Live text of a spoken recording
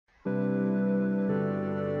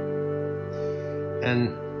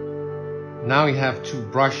And now you have two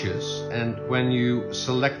brushes, and when you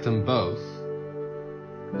select them both,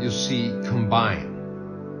 you'll see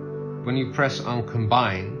combine. When you press on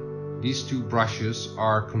combine, these two brushes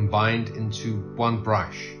are combined into one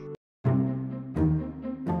brush.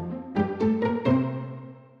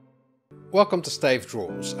 Welcome to Stayf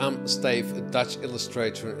Draws. I'm Stayf, a Dutch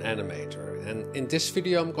illustrator and animator, and in this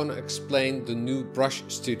video I'm going to explain the new brush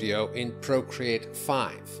studio in Procreate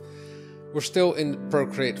 5. We're still in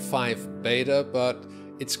Procreate 5 beta, but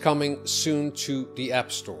it's coming soon to the App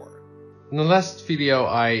Store. In the last video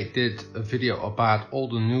I did a video about all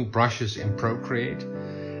the new brushes in Procreate,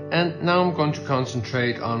 and now I'm going to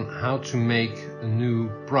concentrate on how to make a new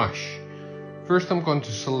brush. First I'm going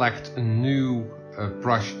to select a new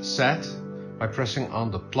brush set by pressing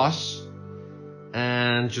on the plus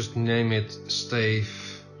and just name it Stayf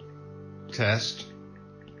Test.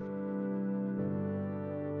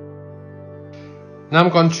 Now I'm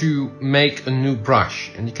going to make a new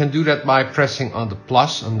brush, and you can do that by pressing on the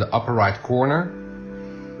plus on the upper right corner.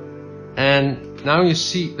 And now you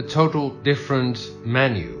see a total different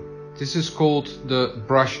menu. This is called the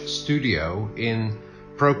Brush Studio in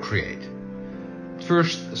Procreate. It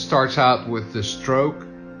first starts out with the stroke,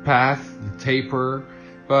 path, the taper,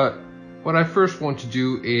 but what I first want to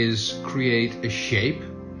do is create a shape,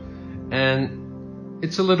 and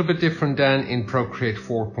it's a little bit different than in Procreate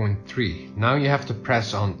 4.3. Now you have to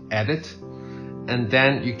press on Edit, and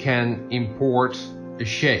then you can import a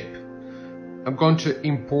shape. I'm going to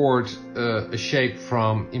import a shape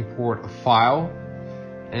from Import a File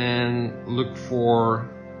and look for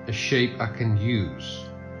a shape I can use.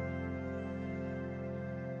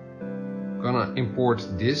 I'm gonna import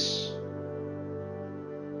this,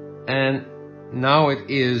 and now it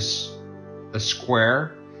is a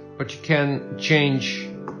square. But you can change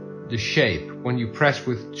the shape. When you press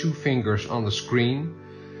with two fingers on the screen,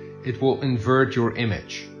 it will invert your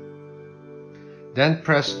image. Then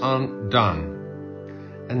press on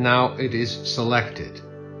Done, and now it is selected.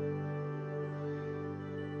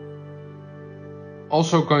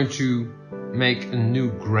 Also going to make a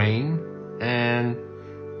new grain and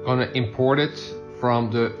gonna import it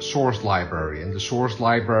from the source library, and the source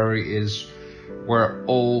library is where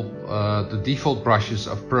all the default brushes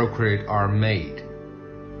of Procreate are made.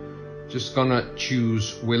 Just gonna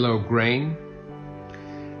choose Willow Grain,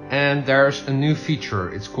 and there's a new feature.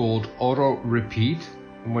 It's called Auto Repeat,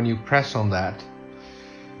 and when you press on that,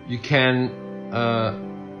 you can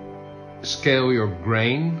scale your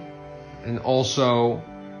grain and also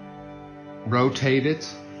rotate it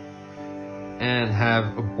and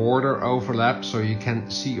have a border overlap, so you can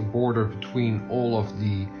see a border between all of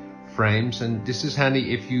the frames. And this is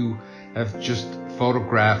handy if you have just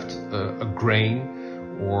photographed a grain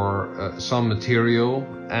or some material,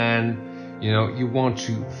 and you want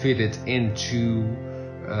to fit it into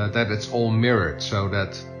that it's all mirrored, so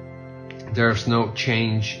that there's no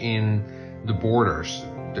change in the borders,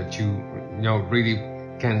 that you really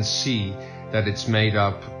can see that it's made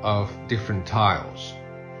up of different tiles.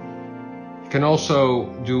 You can also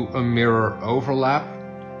do a mirror overlap.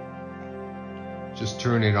 Just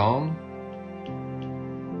turn it on.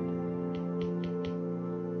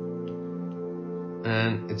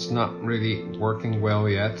 And it's not really working well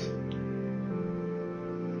yet,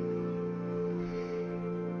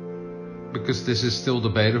 because this is still the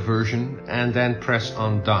beta version. And then press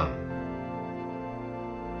on Done.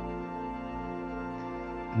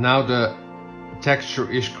 Now the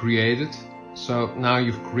texture is created. So now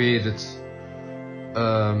you've created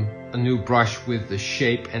a new brush with the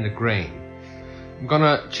shape and the grain. I'm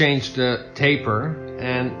gonna change the taper,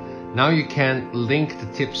 and now you can link the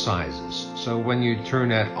tip sizes. So when you turn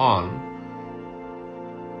that on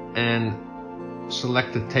and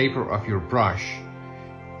select the taper of your brush,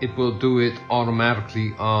 it will do it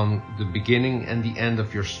automatically on the beginning and the end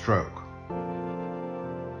of your stroke.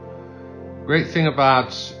 Great thing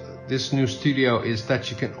about this new studio is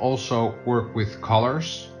that you can also work with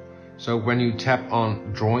colors. So when you tap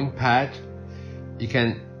on Drawing Pad, you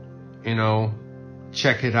can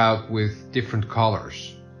check it out with different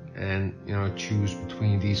colors, and choose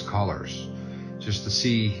between these colors just to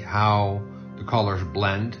see how the colors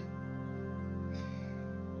blend.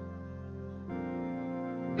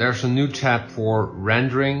 There's a new tab for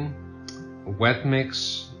rendering, wet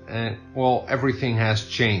mix, and well, everything has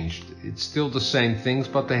changed. It's still the same things,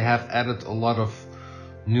 but they have added a lot of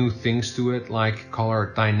new things to it, like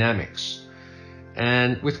color dynamics.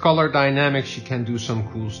 And with color dynamics you can do some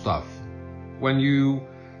cool stuff. When you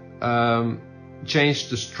change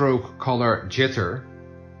the stroke color jitter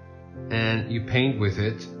and you paint with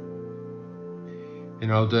it,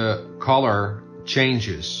 the color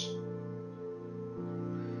changes.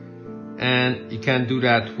 And you can do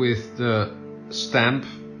that with the stamp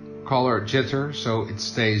color jitter, so it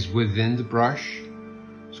stays within the brush.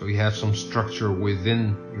 So you have some structure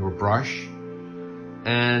within your brush.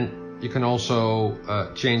 And you can also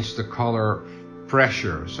change the color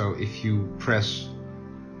pressure. So if you press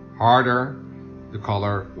harder, the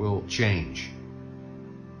color will change.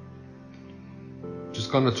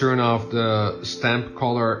 Just gonna turn off the stamp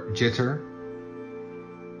color jitter.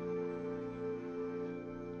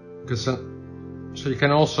 So you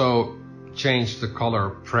can also change the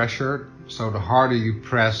color pressure. So the harder you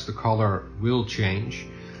press, the color will change.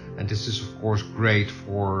 And this is of course great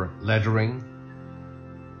for lettering.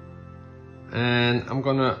 And I'm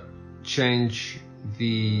gonna change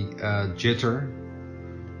the jitter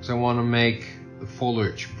because I want to make a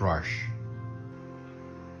foliage brush.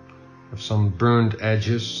 Have some burned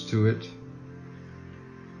edges to it.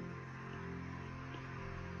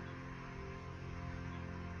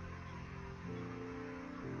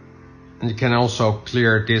 And you can also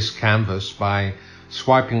clear this canvas by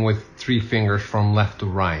swiping with 3 fingers from left to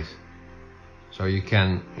right. So you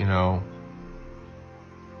can,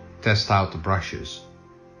 test out the brushes.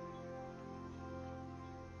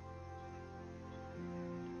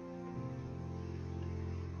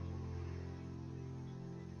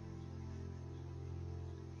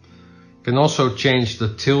 You can also change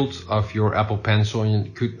the tilt of your Apple Pencil.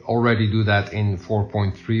 You could already do that in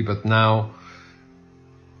 4.3, but now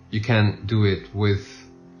you can do it with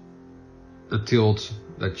the tilt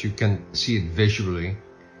that you can see it visually.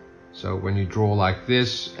 So when you draw like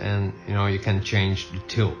this, and you can change the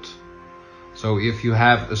tilt. So if you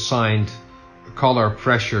have assigned a color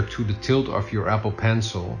pressure to the tilt of your Apple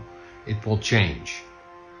Pencil, it will change.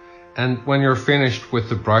 And when you're finished with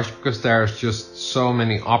the brush, because there's just so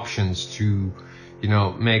many options to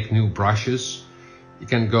make new brushes, you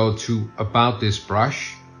can go to About This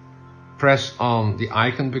Brush, press on the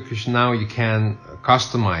icon, because now you can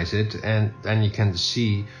customize it and then you can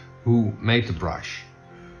see who made the brush.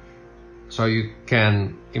 So you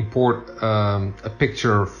can import a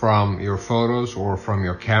picture from your photos or from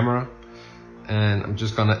your camera, and I'm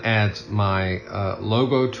just gonna add my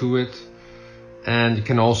logo to it. And you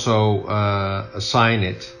can also assign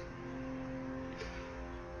it.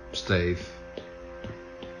 Stayf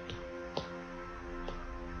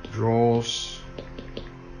draws,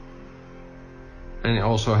 and you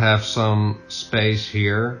also have some space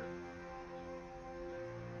here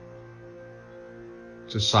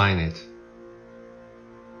to assign it.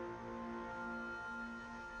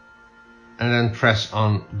 And then press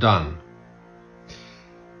on Done.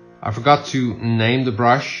 I forgot to name the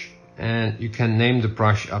brush, and you can name the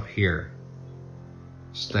brush up here.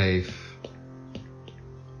 Stayf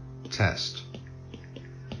Test.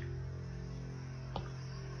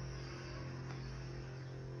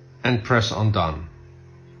 And press on Done.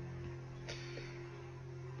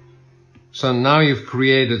 So now you've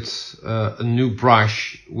created a new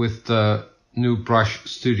brush with the new Brush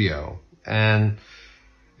Studio. And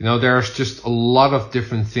there's just a lot of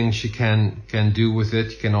different things you can do with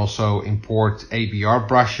it. You can also import ABR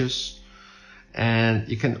brushes, and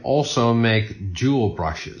you can also make dual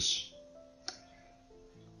brushes.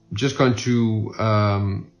 I'm just going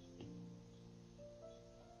to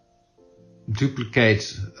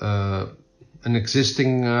duplicate an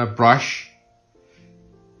existing brush,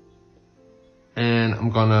 and I'm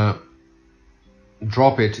gonna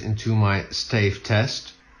drop it into my Stayf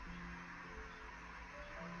test.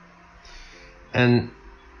 And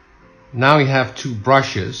now you have 2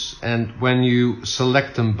 brushes, and when you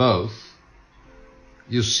select them both,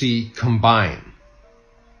 you see Combine.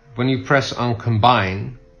 When you press on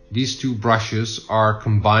Combine, these 2 brushes are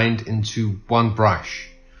combined into one brush.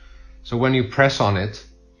 So when you press on it,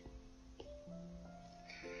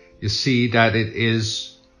 you see that it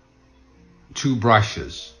is 2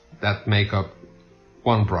 brushes that make up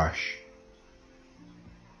one brush.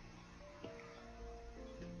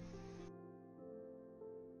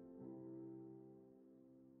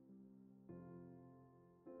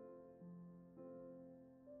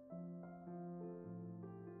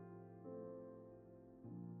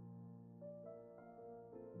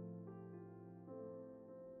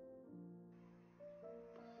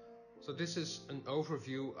 So this is an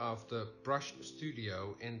overview of the Brush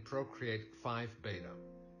Studio in Procreate 5 Beta.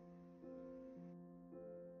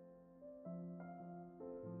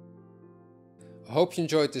 I hope you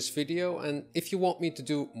enjoyed this video, and if you want me to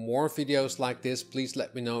do more videos like this, please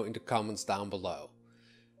let me know in the comments down below.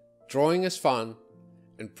 Drawing is fun,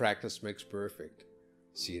 and practice makes perfect.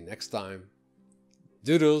 See you next time.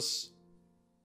 Doodles!